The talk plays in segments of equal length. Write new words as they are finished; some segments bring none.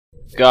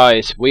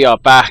Guys, we are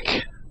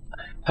back.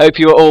 Hope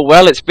you are all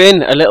well. It's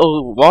been a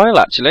little while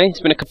actually. It's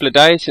been a couple of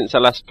days since I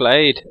last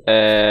played.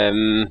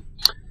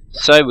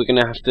 So we're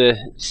gonna have to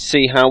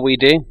see how we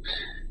do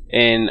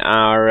in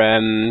our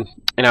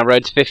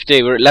road to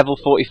 50. We're at level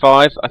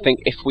 45. I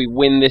think if we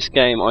win this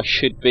game, I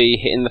should be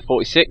hitting the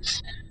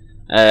 46.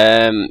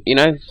 You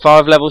know,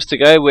 5 levels to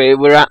go.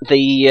 We're at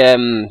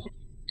the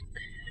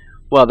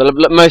well,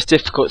 the most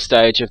difficult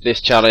stage of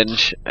this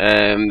challenge.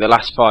 The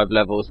last 5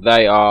 levels,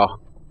 they are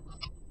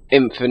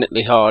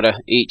infinitely harder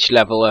each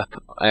level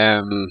up,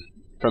 from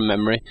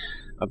memory.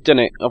 I've done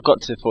it. I've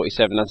got to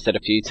 47, as I said, a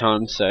few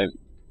times. So,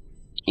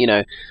 you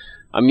know,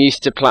 I'm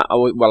used to I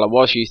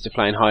was used to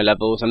playing high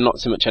levels. I'm not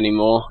so much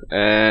anymore.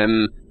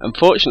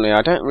 Unfortunately,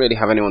 I don't really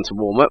have anyone to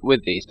warm up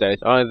with these days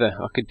either.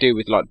 I could do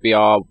with like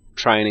BR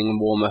training and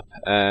warm up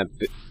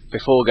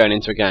before going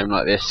into a game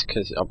like this,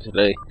 because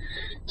obviously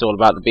it's all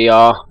about the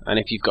BR. And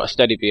if you've got a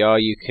steady BR,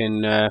 you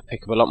can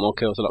pick up a lot more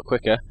kills a lot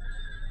quicker.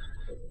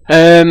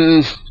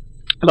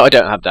 But I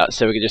don't have that,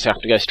 so we just have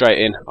to go straight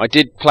in. I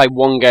did play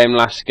one game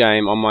last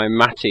game on my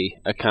Matty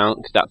account,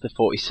 because that's the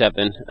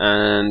 47,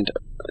 and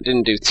I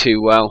didn't do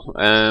too well.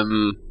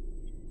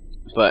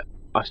 But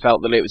I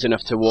felt that it was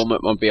enough to warm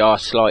up my BR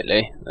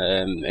slightly,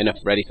 enough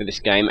ready for this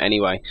game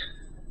anyway.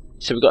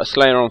 So we've got a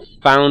Slayer on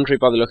Foundry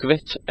by the look of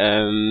it,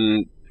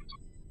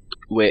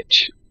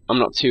 which I'm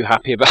not too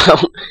happy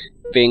about,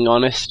 being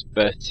honest,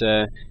 but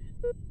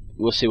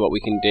we'll see what we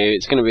can do.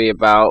 It's going to be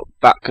about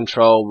back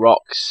control,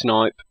 rock,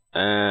 snipe.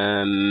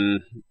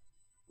 Well,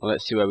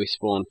 let's see where we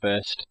spawn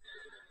first.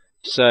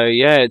 So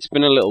yeah, it's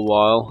been a little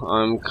while.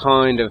 I'm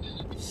kind of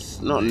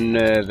not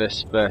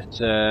nervous, but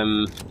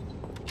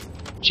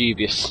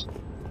dubious.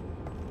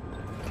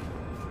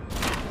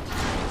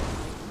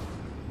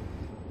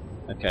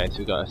 Okay, so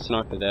we've got a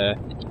sniper there.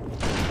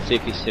 See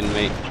if he's seen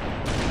me.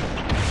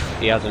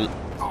 He hasn't.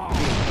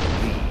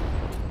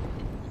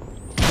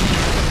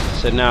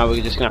 So now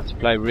we're just gonna have to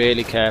play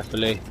really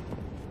carefully.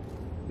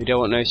 We don't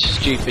want no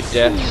stupid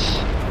deaths.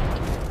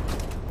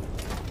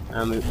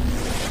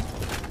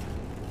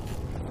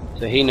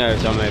 So he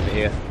knows I'm over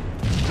here.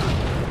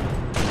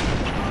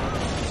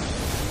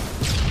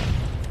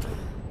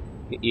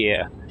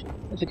 Yeah,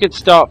 that's a good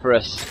start for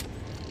us,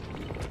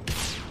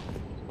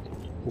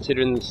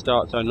 considering the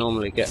starts I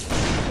normally get.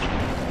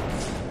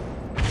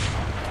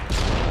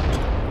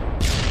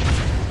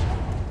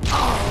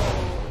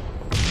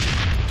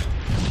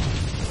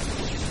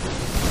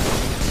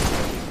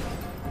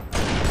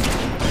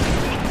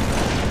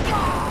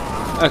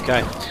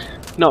 Okay.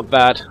 Not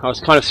bad. I was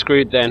kind of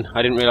screwed then.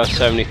 I didn't realise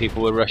so many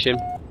people were rushing.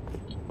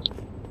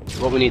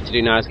 What we need to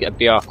do now is get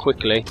a BR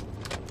quickly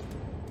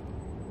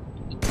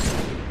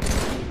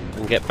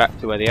and get back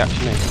to where the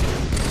action is.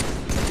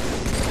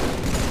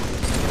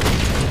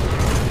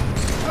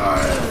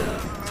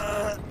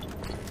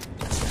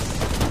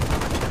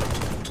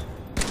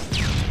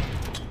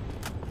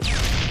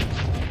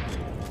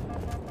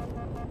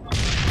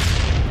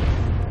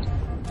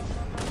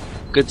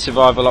 Good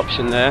survival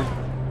option there.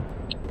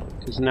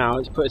 Because now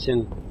it's put us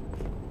in.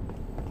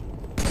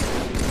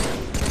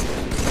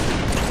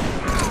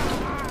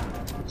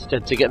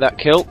 Instead to get that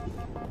kill.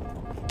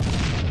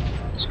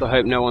 Just gotta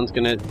hope no one's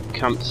gonna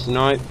camp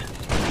snipe.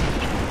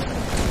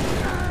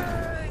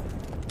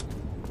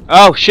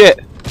 Oh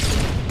shit!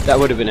 That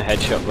would have been a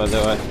headshot, by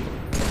the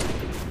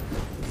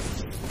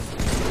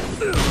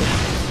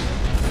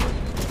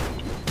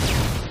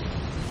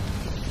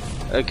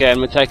way. Again,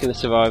 we're taking the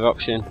survive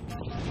option.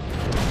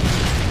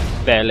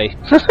 Barely.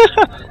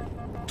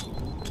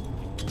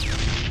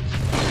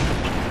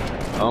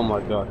 Oh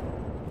my god.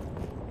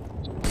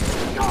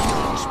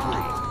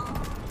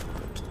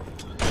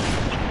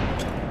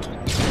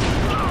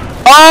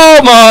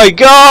 Oh my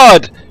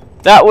god!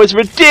 That was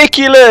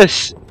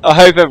ridiculous! I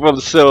hope everyone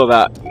saw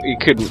that. You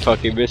couldn't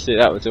fucking miss it.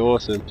 That was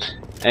awesome.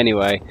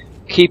 Anyway,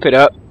 keep it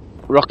up.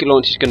 Rocket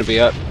launch is going to be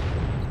up,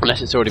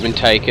 unless it's already been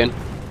taken.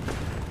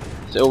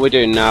 So all we're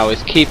doing now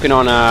is keeping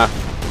on our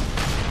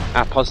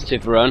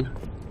positive run.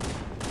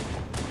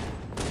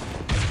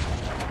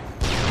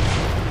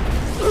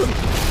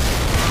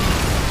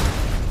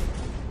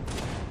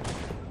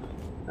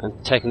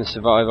 And taking the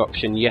survive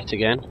option yet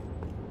again.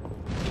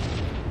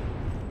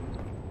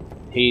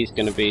 He's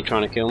going to be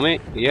trying to kill me,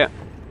 yeah.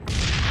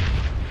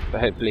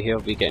 But hopefully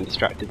he'll be getting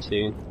distracted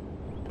soon.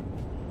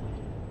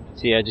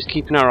 So yeah, just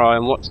keeping our eye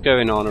on what's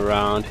going on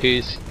around,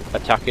 who's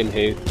attacking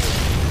who.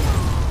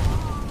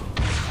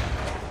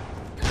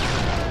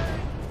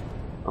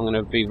 I'm going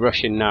to be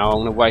rushing now. I'm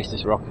going to waste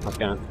this rock if I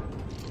can.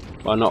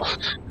 Well, not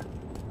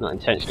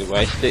intentionally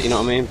waste it, you know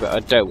what I mean? But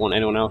I don't want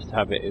anyone else to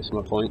have it, is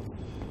my point.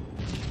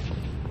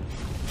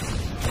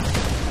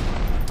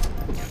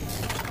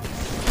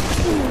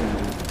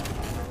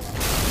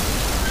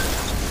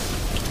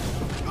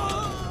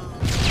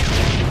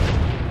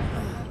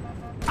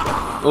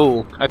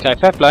 Oh, okay,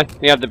 fair play.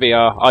 He had the BR,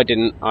 I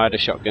didn't. I had a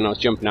shotgun, I was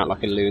jumping out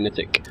like a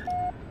lunatic.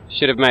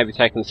 Should have maybe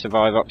taken the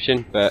survive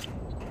option, but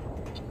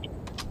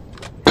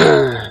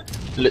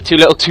too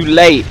little too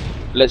late.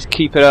 Let's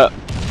keep it up.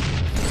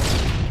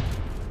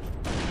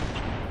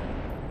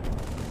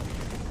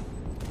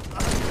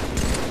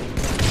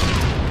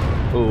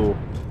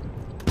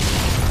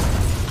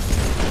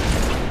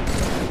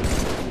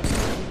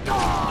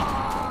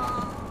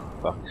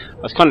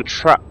 kind of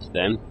trapped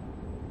then.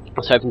 I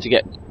was hoping to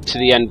get to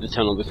the end of the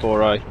tunnel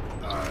before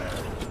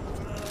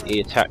he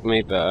attacked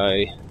me, but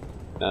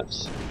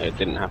it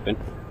didn't happen.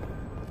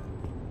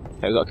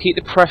 Okay, we've got to keep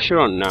the pressure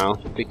on now,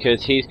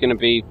 because he's going to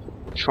be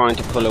trying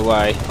to pull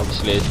away,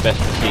 obviously, as best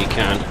as he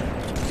can.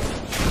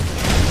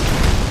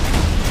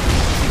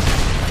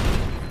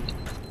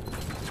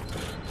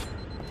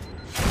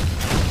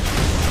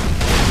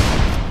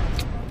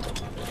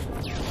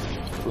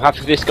 I'm happy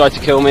for this guy to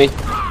kill me,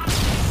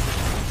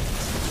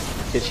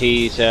 because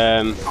he's,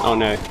 oh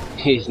no,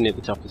 he's near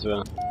the top as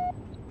well.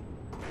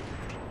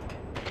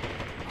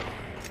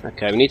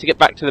 Okay, we need to get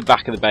back to the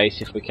back of the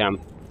base if we can.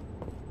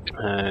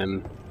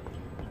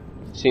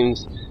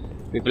 Seems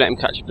we've let him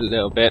catch up a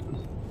little bit,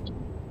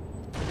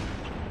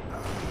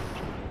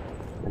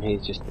 and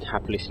he's just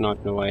happily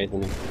sniping away,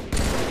 isn't he?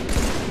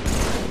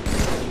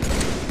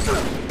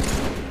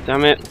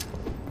 Damn it!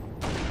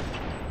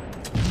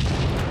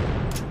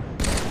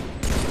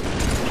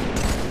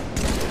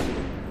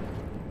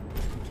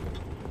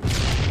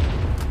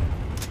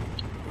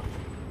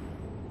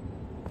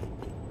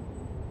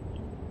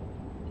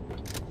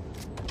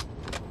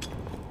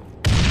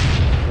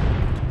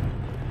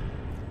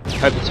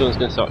 I hope someone's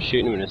going to start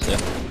shooting him in a sec.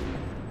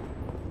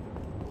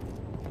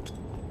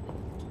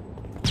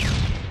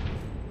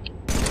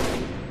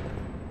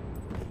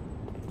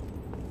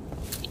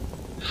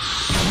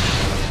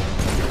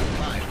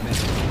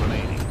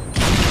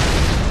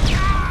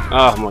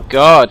 Oh my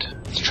god!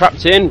 It's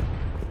trapped in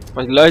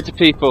by loads of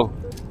people.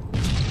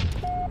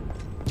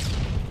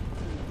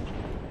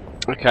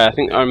 Okay, I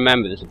think I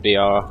remember there's a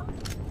BR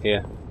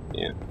here.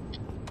 Yeah.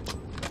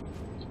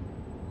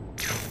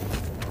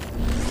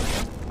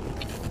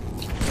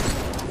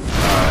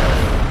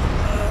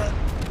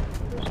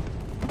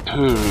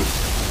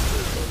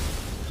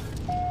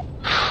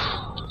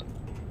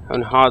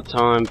 Having a hard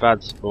time,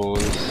 bad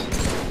spawns.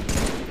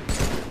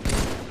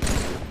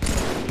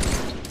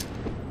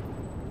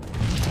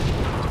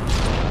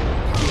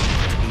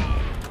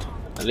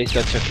 At least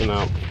I took him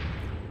out.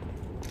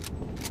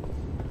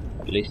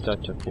 At least I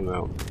took him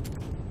out.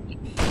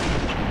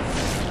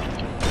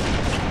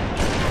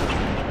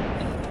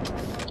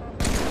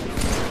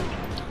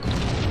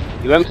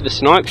 He went for the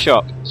snipe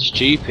shot.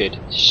 Stupid,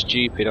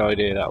 stupid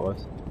idea that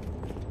was.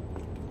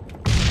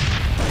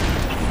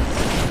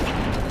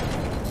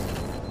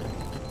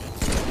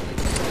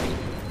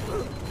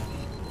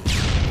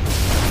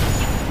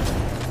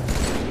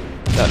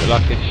 That looked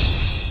like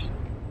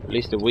at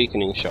least a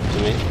weakening shot to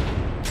me.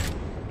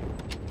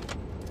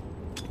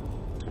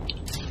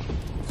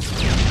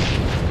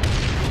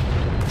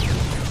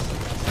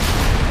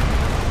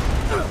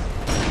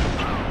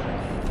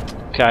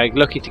 Okay,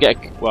 lucky to get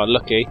a, well,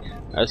 lucky.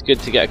 That's good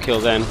to get a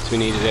kill then, because we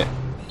needed it.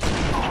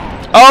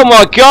 Oh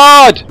my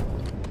god!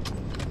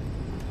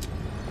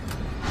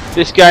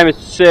 This game is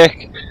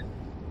sick.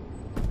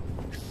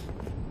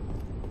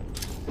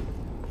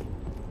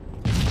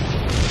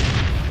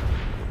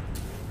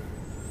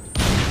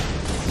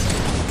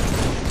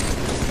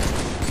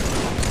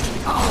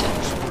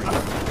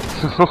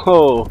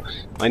 Oh,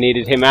 I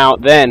needed him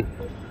out then.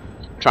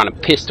 Trying to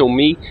pistol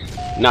me?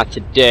 Not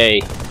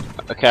today.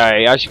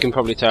 Okay, as you can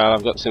probably tell,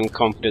 I've got some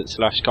confidence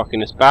 /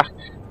 cockiness back,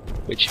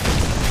 which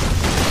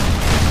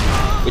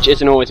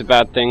isn't always a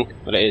bad thing,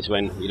 but it is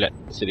when you let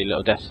silly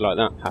little deaths like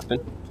that happen.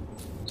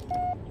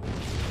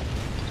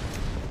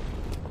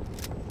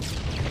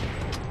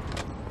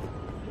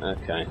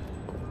 Okay.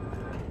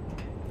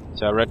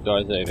 So our red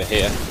guy's over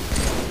here.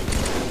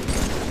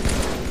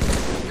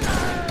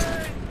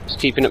 Just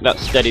keeping up that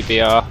steady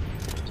BR.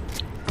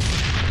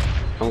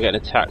 I'm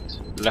getting attacked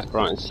left,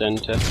 right and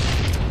centre.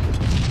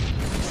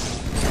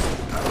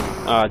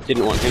 Oh, I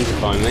didn't want him to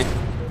find me.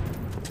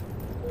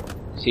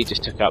 So he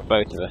just took out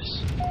both of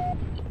us. I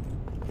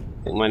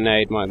think my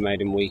nade might have made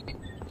him weak.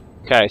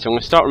 Okay, so I'm going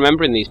to start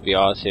remembering these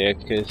BRs here,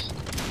 because...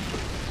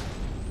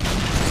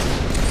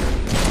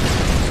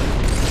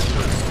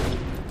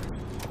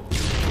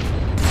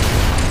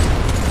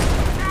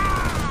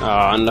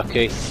 Oh,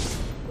 unlucky.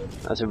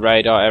 That's a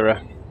radar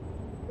error.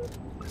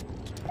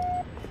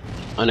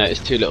 I know, it's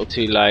too little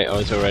too late. I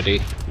was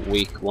already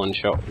weak, one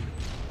shot.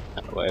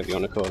 Whatever you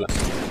want to call it.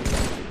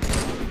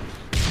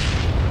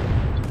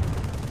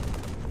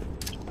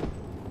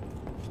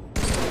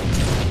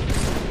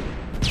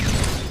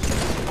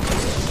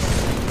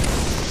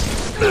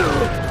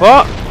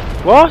 What?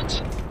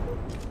 What?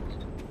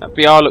 That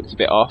BR looked a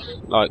bit off,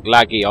 like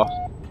laggy off,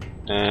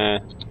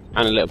 and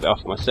a little bit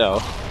off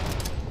myself.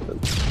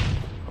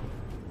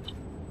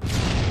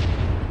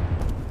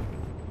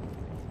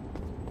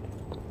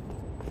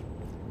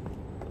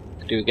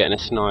 Do we get in a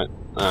snipe?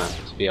 Ah,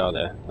 it's BR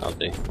there. That'll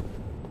do.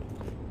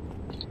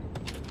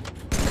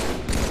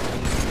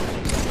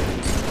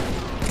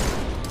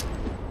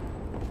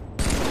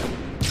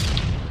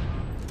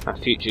 Our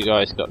future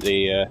guy's got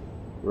the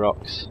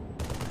rocks.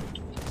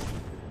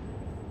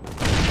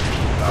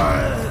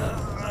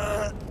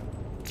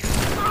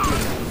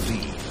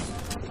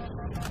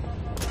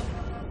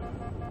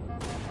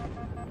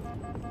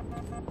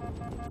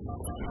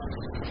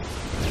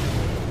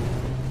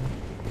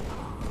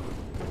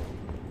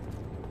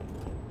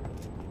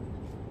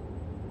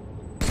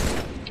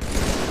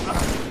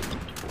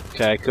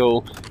 Okay, cool.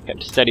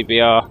 Kept a steady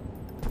BR.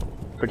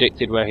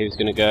 Predicted where he was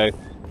going to go.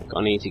 Got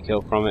an easy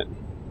kill from it.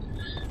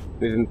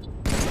 Moving.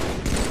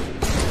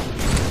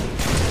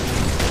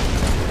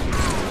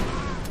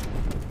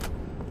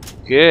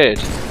 Good.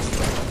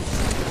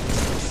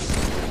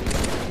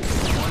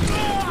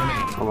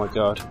 Oh my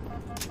god.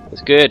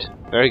 That's good.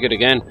 Very good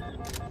again.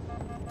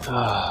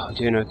 Oh, we're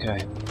doing okay.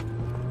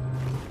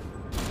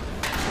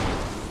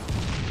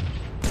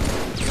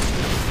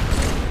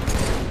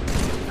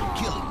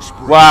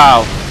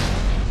 Wow.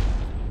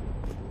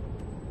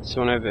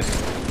 Someone over.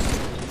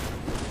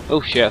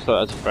 Oh shit, I thought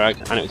that was a frag,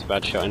 and it was a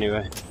bad shot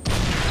anyway.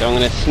 So I'm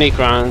going to sneak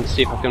around and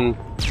see if I can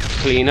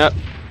clean up.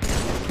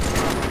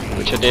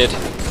 Which I did.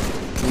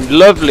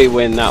 Lovely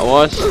win that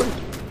was.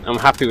 I'm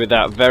happy with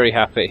that, very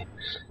happy.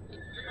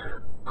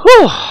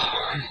 Whew.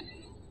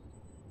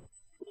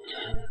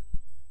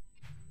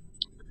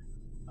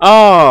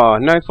 Oh,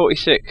 no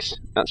 46.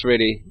 That's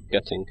really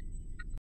gutting.